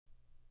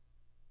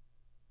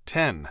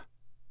10.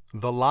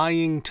 The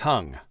lying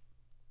tongue.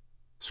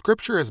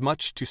 Scripture has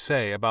much to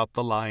say about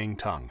the lying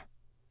tongue.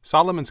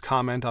 Solomon's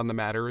comment on the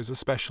matter is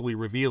especially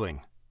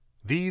revealing.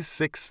 These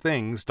 6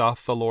 things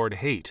doth the Lord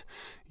hate,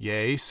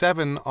 yea,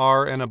 7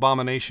 are an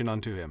abomination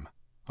unto him: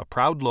 a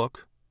proud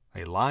look,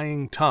 a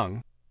lying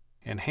tongue,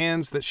 and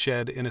hands that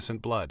shed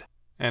innocent blood,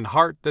 and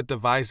heart that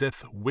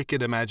deviseth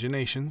wicked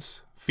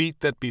imaginations, feet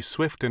that be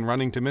swift in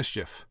running to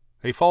mischief,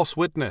 a false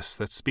witness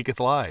that speaketh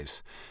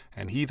lies,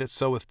 and he that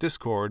soweth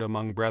discord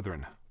among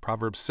brethren.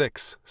 Proverbs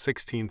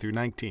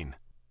 6:16-19.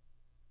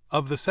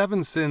 Of the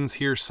 7 sins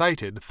here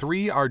cited,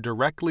 3 are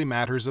directly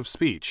matters of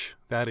speech,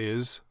 that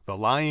is, the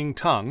lying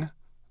tongue,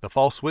 the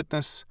false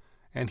witness,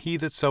 and he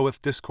that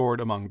soweth discord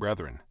among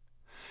brethren.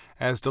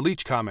 As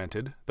Delitzsch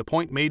commented, the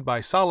point made by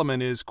Solomon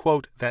is,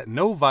 quote, that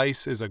no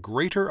vice is a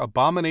greater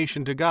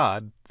abomination to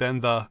God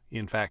than the,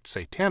 in fact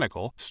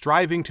satanical,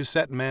 striving to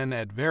set men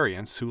at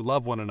variance who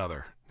love one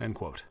another, end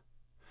quote.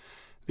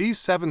 These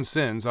 7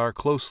 sins are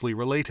closely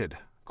related.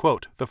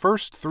 Quote, the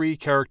first 3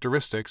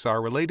 characteristics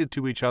are related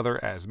to each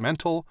other as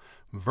mental,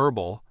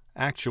 verbal,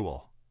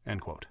 actual,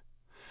 end quote.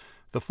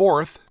 The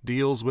 4th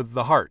deals with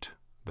the heart,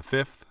 the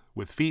 5th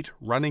with feet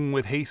running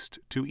with haste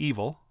to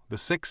evil, the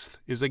 6th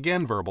is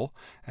again verbal,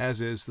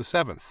 as is the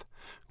 7th.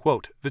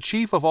 Quote, the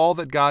chief of all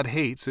that God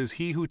hates is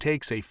he who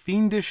takes a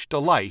fiendish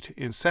delight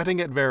in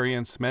setting at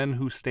variance men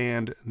who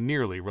stand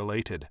nearly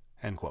related,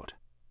 end quote.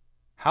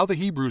 How the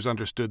Hebrews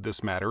understood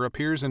this matter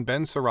appears in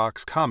Ben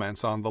Sirach's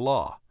comments on the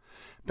law.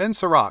 Ben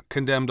Sirach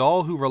condemned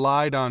all who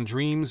relied on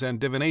dreams and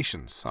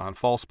divinations, on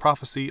false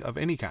prophecy of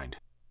any kind.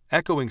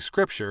 Echoing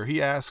Scripture,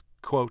 he asked,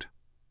 quote,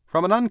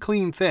 from an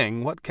unclean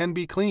thing what can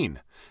be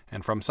clean?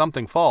 And from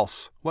something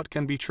false what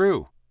can be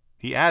true?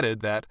 He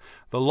added that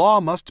the law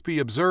must be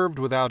observed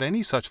without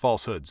any such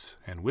falsehoods,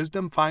 and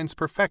wisdom finds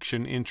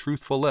perfection in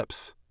truthful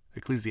lips.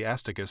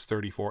 Ecclesiasticus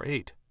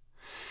 34:8.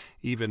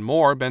 Even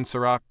more, Ben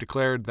Sirach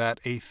declared that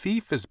a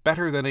thief is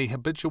better than a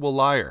habitual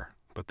liar,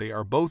 but they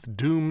are both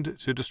doomed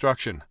to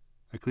destruction.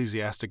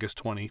 Ecclesiasticus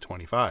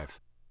 20:25.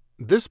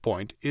 This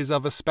point is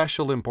of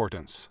especial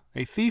importance.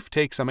 A thief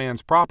takes a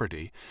man's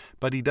property,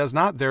 but he does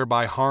not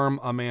thereby harm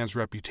a man's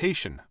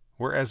reputation,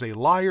 whereas a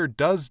liar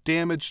does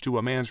damage to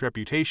a man's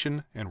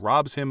reputation and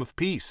robs him of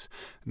peace,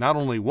 not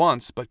only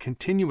once but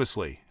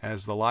continuously,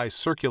 as the lie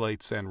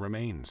circulates and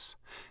remains.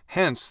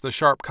 Hence the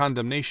sharp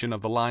condemnation of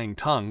the lying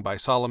tongue by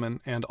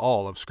Solomon and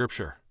all of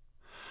Scripture.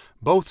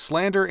 Both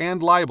slander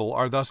and libel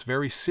are thus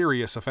very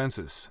serious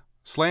offenses.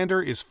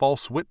 Slander is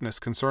false witness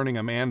concerning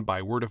a man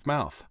by word of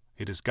mouth.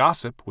 It is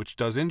gossip which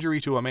does injury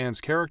to a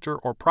man's character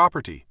or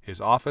property, his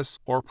office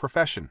or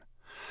profession.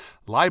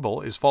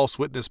 Libel is false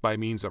witness by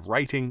means of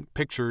writing,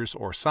 pictures,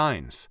 or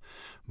signs.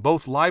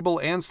 Both libel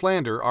and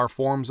slander are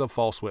forms of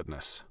false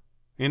witness.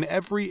 In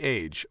every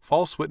age,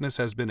 false witness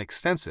has been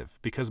extensive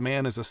because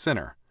man is a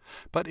sinner,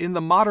 but in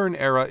the modern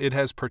era it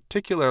has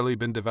particularly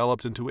been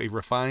developed into a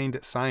refined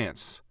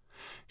science.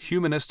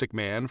 Humanistic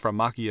man, from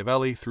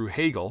Machiavelli through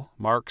Hegel,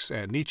 Marx,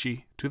 and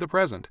Nietzsche to the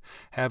present,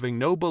 having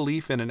no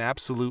belief in an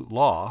absolute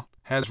law,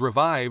 has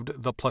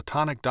revived the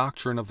Platonic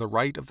doctrine of the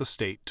right of the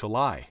state to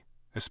lie.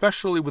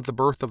 Especially with the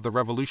birth of the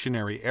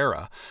revolutionary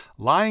era,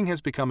 lying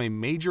has become a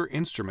major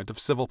instrument of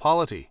civil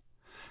polity.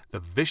 The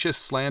vicious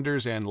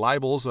slanders and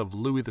libels of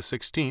Louis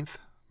XVI,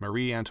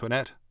 Marie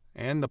Antoinette,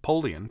 and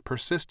Napoleon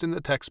persist in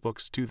the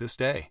textbooks to this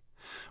day.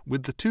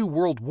 With the 2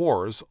 world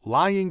wars,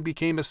 lying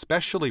became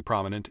especially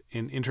prominent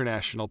in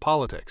international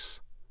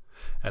politics.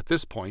 At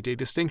this point, a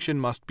distinction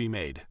must be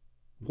made.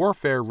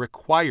 Warfare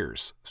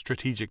requires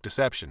strategic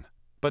deception,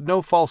 but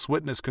no false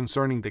witness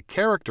concerning the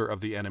character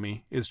of the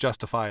enemy is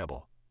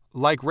justifiable.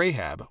 Like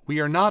Rahab, we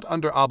are not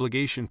under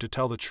obligation to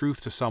tell the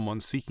truth to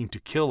someone seeking to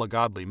kill a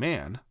godly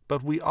man,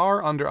 but we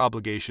are under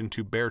obligation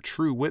to bear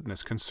true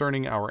witness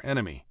concerning our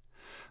enemy.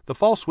 The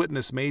false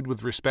witness made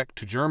with respect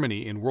to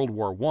Germany in World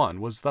War I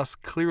was thus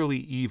clearly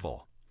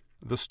evil.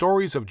 The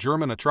stories of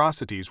German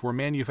atrocities were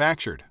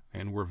manufactured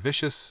and were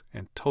vicious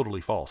and totally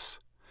false.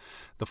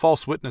 The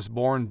false witness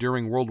borne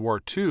during World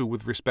War II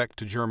with respect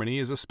to Germany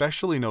is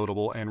especially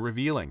notable and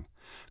revealing.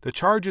 The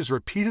charge is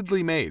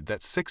repeatedly made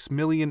that 6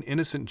 million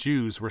innocent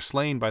Jews were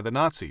slain by the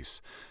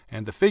Nazis,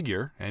 and the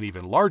figure, and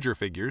even larger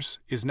figures,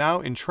 is now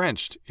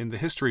entrenched in the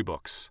history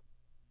books.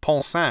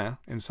 Poncin,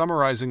 in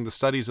summarizing the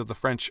studies of the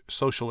French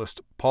socialist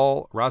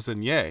Paul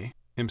Razenier,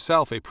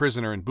 himself a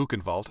prisoner in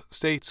Buchenwald,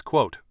 states,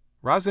 quote,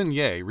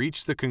 Razenier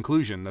reached the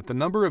conclusion that the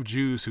number of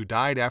Jews who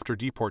died after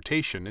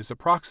deportation is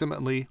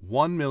approximately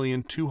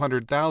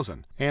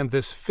 1,200,000, and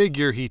this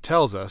figure, he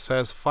tells us,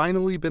 has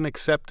finally been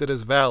accepted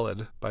as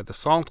valid by the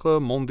Centre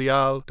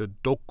Mondial de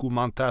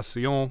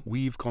Documentation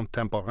Juive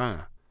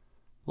Contemporaine.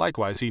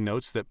 Likewise, he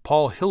notes that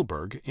Paul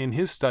Hilberg, in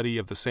his study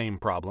of the same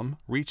problem,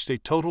 reached a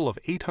total of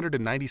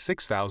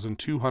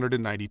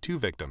 896,292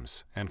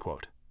 victims, end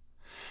quote.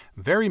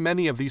 Very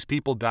many of these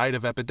people died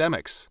of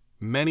epidemics.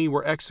 Many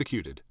were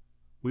executed.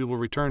 We will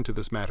return to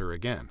this matter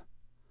again.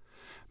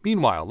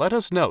 Meanwhile, let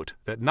us note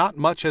that not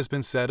much has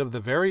been said of the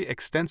very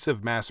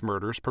extensive mass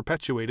murders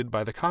perpetuated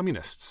by the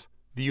communists.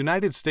 The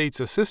United States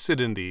assisted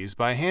in these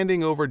by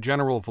handing over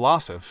General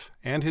Vlasov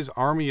and his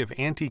army of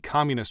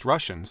anti-communist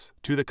Russians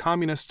to the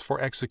Communists for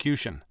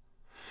execution.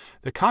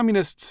 The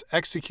Communists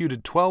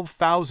executed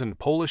 12,000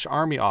 Polish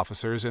army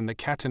officers in the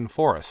Katyn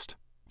forest.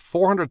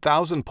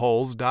 400,000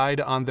 Poles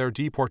died on their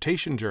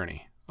deportation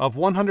journey. Of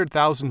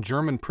 100,000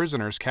 German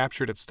prisoners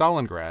captured at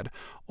Stalingrad,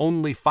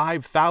 only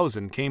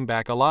 5,000 came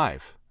back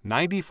alive.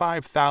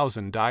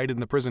 95,000 died in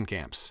the prison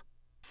camps.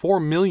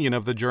 4 million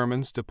of the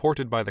Germans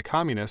deported by the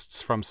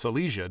Communists from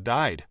Silesia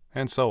died,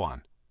 and so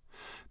on.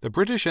 The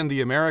British and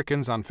the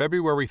Americans on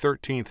February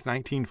 13,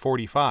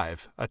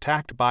 1945,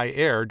 attacked by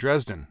air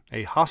Dresden,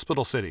 a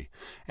hospital city,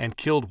 and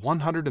killed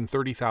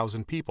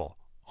 130,000 people,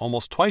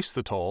 almost twice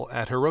the toll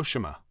at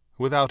Hiroshima,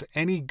 without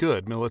any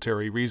good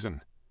military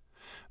reason.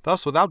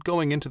 Thus, without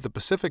going into the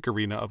Pacific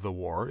arena of the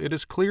war, it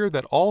is clear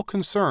that all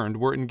concerned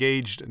were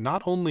engaged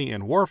not only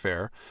in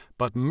warfare,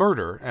 but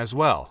murder as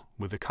well,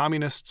 with the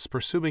Communists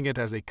pursuing it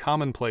as a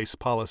commonplace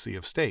policy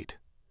of state.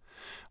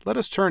 Let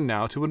us turn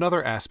now to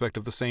another aspect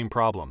of the same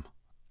problem.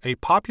 A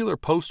popular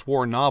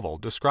post-war novel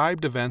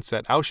described events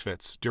at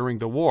Auschwitz during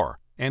the war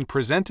and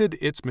presented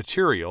its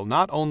material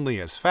not only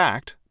as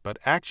fact, but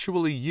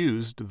actually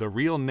used the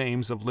real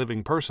names of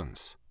living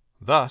persons.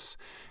 Thus,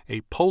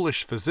 a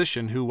Polish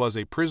physician who was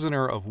a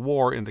prisoner of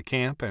war in the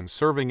camp and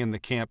serving in the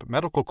camp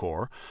medical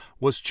corps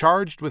was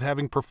charged with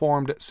having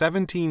performed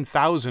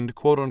 17,000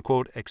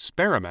 quote-unquote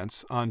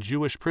experiments on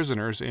Jewish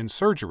prisoners in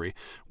surgery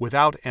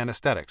without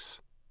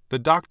anesthetics. The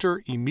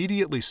doctor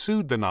immediately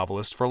sued the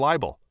novelist for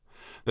libel.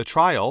 The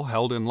trial,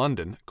 held in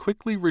London,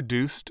 quickly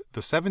reduced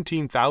the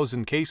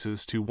 17,000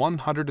 cases to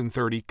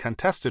 130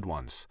 contested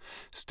ones.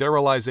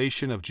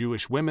 Sterilization of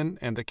Jewish women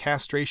and the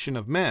castration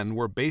of men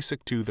were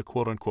basic to the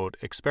quote-unquote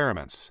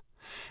experiments.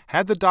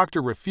 Had the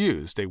doctor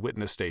refused, a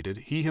witness stated,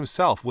 he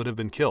himself would have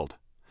been killed.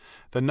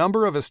 The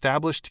number of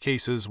established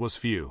cases was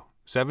few.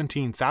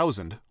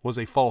 17,000 was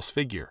a false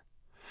figure.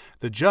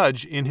 The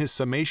judge, in his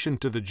summation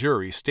to the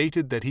jury,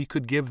 stated that he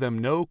could give them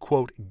no,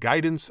 quote,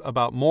 guidance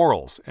about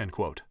morals, end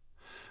quote.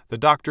 The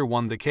doctor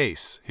won the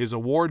case, his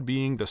award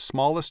being the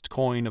smallest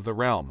coin of the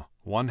realm,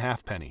 1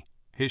 halfpenny.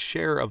 His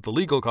share of the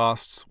legal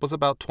costs was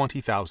about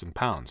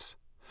 £20,000.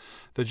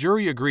 The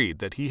jury agreed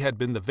that he had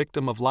been the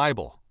victim of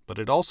libel, but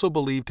it also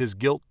believed his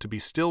guilt to be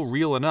still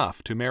real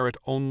enough to merit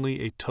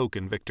only a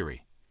token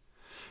victory.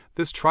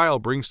 This trial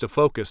brings to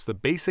focus the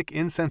basic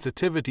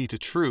insensitivity to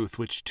truth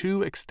which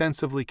too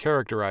extensively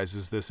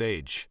characterizes this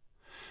age.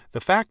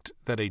 The fact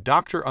that a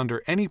doctor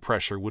under any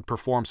pressure would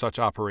perform such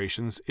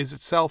operations is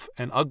itself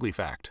an ugly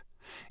fact.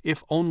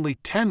 If only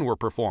 10 were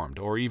performed,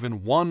 or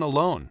even 1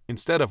 alone,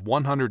 instead of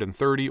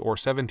 130 or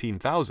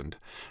 17,000,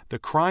 the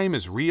crime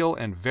is real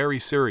and very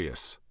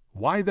serious.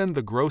 Why then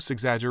the gross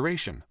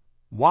exaggeration?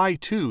 Why,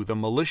 too, the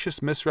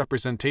malicious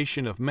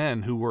misrepresentation of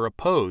men who were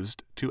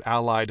opposed to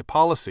Allied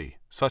policy,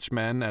 such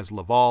men as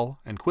Laval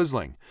and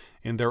Quisling,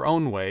 in their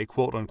own way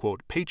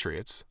quote-unquote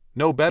patriots,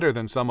 no better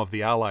than some of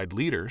the Allied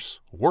leaders,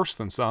 worse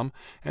than some,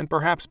 and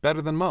perhaps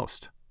better than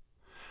most?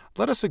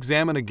 Let us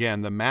examine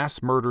again the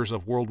mass murders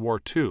of World War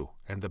II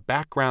and the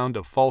background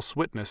of false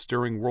witness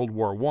during World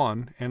War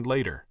I and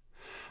later.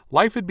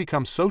 Life had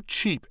become so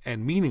cheap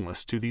and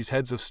meaningless to these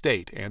heads of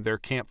state and their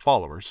camp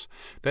followers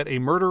that a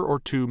murder or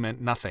two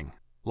meant nothing.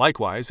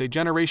 Likewise, a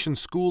generation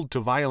schooled to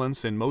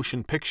violence in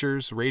motion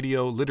pictures,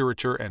 radio,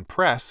 literature, and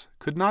press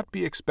could not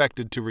be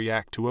expected to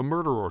react to a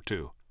murder or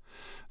two.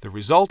 The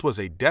result was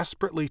a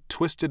desperately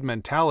twisted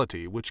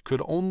mentality which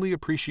could only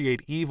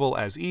appreciate evil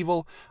as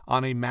evil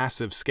on a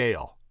massive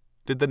scale.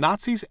 Did the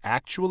Nazis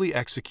actually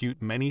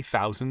execute many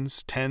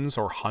thousands, tens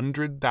or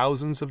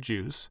 100,000s of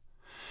Jews?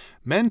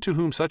 Men to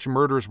whom such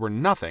murders were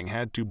nothing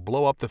had to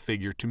blow up the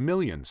figure to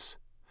millions.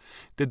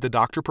 Did the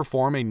doctor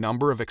perform a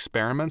number of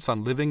experiments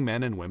on living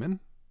men and women?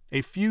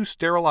 A few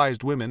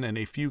sterilized women and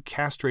a few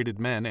castrated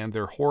men and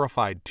their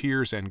horrified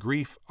tears and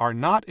grief are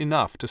not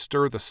enough to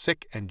stir the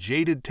sick and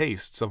jaded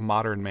tastes of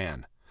modern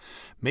man.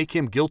 Make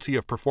him guilty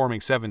of performing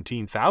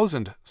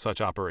 17,000 such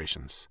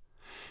operations.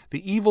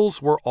 The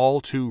evils were all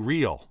too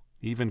real.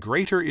 Even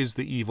greater is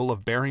the evil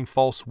of bearing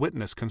false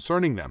witness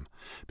concerning them,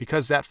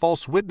 because that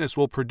false witness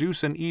will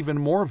produce an even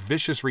more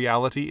vicious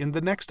reality in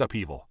the next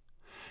upheaval.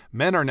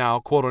 Men are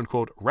now,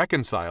 quote-unquote,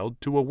 reconciled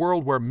to a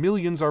world where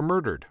millions are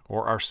murdered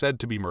or are said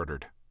to be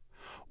murdered.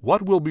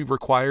 What will be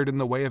required in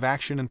the way of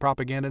action and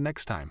propaganda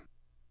next time?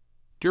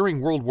 During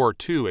World War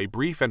II, a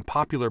brief and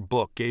popular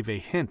book gave a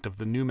hint of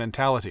the new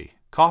mentality.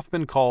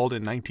 Kaufmann called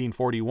in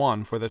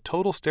 1941 for the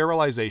total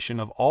sterilization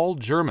of all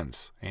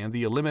Germans and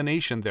the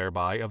elimination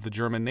thereby of the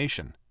German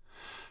nation.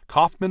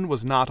 Kaufmann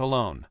was not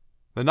alone.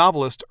 The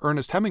novelist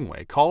Ernest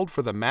Hemingway called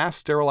for the mass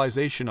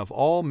sterilization of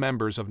all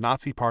members of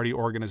Nazi Party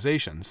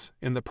organizations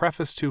in the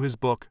preface to his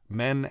book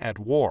Men at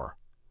War.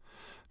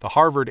 The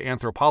Harvard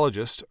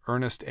anthropologist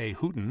Ernest A.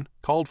 Houghton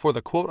called for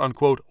the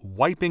quote-unquote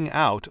wiping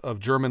out of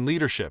German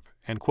leadership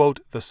and,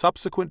 quote, the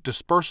subsequent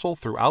dispersal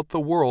throughout the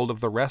world of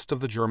the rest of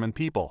the German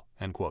people,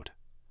 end quote.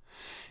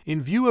 In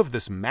view of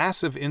this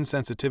massive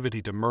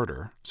insensitivity to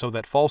murder, so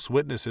that false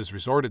witness is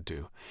resorted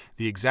to,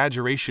 the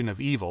exaggeration of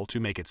evil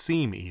to make it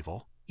seem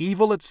evil,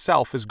 Evil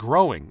itself is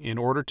growing in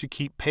order to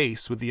keep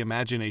pace with the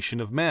imagination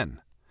of men,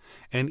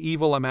 an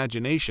evil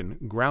imagination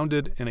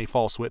grounded in a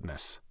false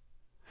witness.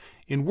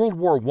 In World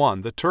War I,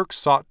 the Turks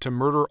sought to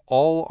murder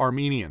all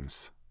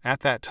Armenians.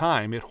 At that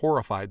time, it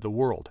horrified the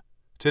world.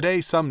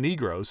 Today, some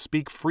Negroes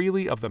speak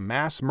freely of the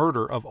mass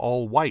murder of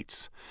all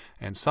whites,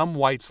 and some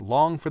whites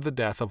long for the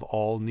death of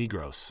all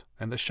Negroes,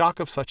 and the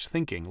shock of such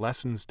thinking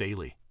lessens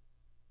daily.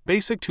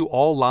 Basic to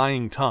all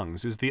lying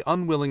tongues is the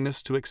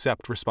unwillingness to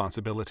accept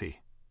responsibility.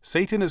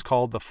 Satan is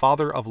called the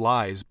father of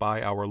lies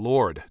by our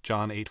Lord,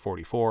 John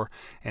 8:44,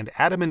 and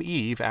Adam and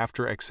Eve,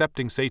 after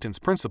accepting Satan's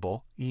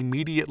principle,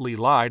 immediately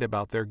lied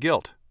about their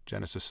guilt,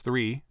 Genesis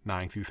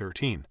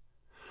 3:9-13.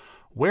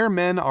 Where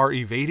men are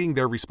evading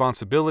their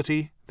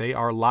responsibility, they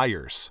are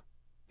liars.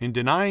 In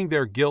denying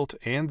their guilt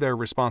and their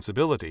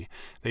responsibility,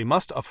 they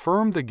must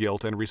affirm the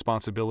guilt and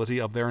responsibility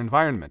of their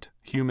environment,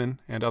 human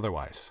and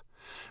otherwise.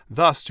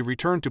 Thus, to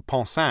return to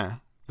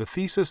Poussin, the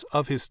thesis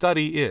of his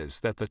study is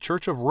that the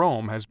Church of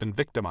Rome has been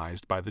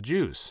victimized by the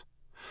Jews.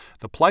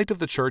 The plight of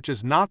the Church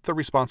is not the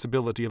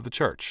responsibility of the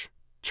Church.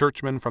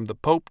 Churchmen from the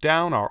Pope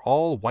down are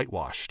all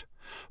whitewashed.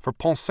 For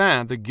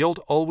Poussin, the guilt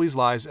always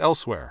lies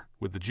elsewhere,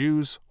 with the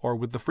Jews or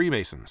with the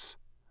Freemasons.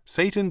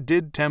 Satan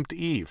did tempt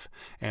Eve,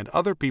 and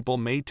other people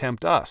may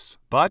tempt us,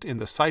 but in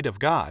the sight of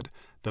God,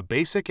 the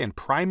basic and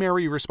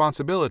primary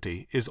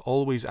responsibility is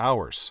always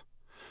ours.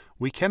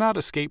 We cannot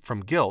escape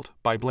from guilt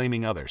by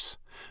blaming others.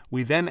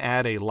 We then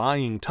add a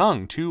lying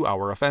tongue to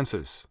our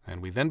offenses,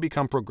 and we then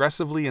become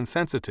progressively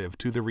insensitive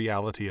to the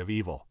reality of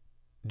evil.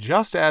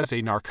 Just as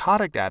a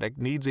narcotic addict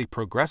needs a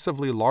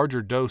progressively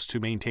larger dose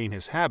to maintain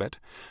his habit,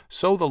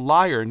 so the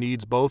liar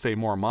needs both a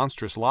more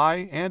monstrous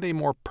lie and a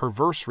more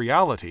perverse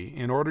reality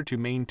in order to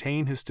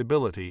maintain his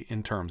stability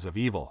in terms of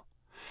evil.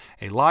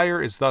 A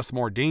liar is thus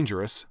more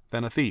dangerous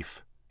than a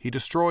thief. He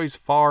destroys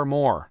far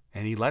more,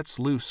 and he lets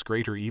loose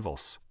greater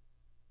evils.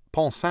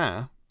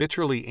 Poussin,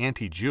 bitterly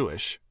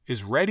anti-Jewish,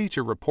 is ready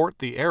to report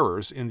the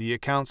errors in the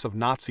accounts of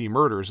Nazi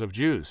murders of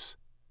Jews.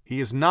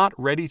 He is not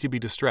ready to be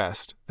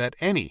distressed that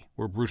any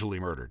were brutally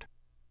murdered.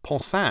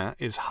 Poussin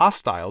is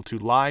hostile to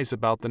lies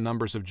about the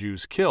numbers of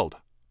Jews killed,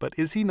 but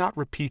is he not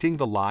repeating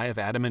the lie of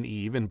Adam and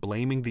Eve and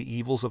blaming the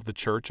evils of the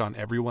Church on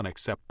everyone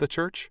except the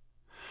Church?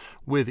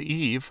 With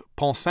Eve,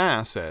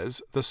 Poussin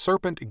says, "The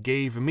serpent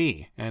gave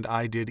me, and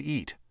I did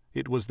eat.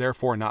 It was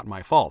therefore not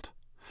my fault."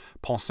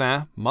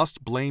 Poussin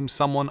must blame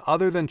someone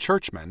other than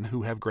churchmen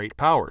who have great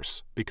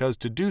powers, because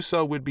to do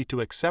so would be to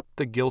accept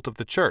the guilt of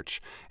the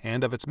Church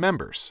and of its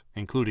members,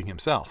 including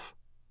himself.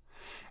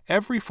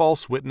 Every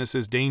false witness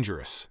is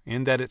dangerous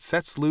in that it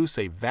sets loose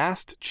a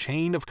vast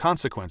chain of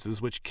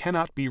consequences which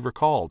cannot be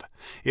recalled.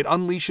 It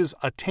unleashes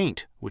a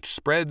taint which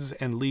spreads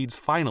and leads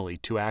finally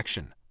to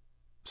action.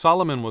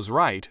 Solomon was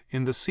right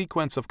in the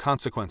sequence of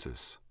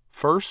consequences.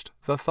 First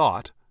the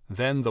thought,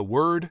 then the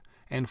word,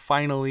 and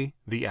finally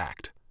the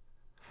act.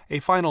 A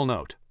final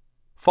note.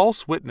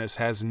 False witness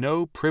has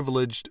no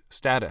privileged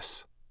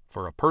status.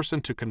 For a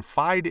person to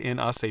confide in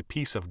us a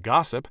piece of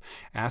gossip,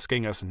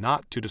 asking us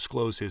not to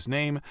disclose his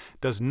name,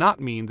 does not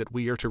mean that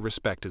we are to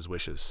respect his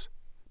wishes.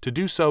 To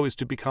do so is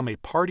to become a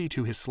party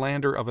to his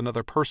slander of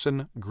another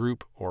person,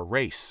 group, or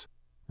race.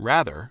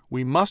 Rather,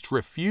 we must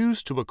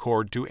refuse to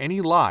accord to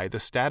any lie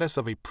the status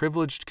of a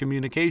privileged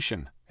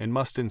communication, and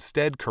must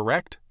instead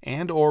correct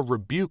and/or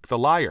rebuke the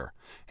liar,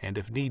 and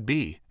if need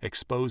be,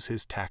 expose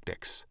his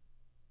tactics.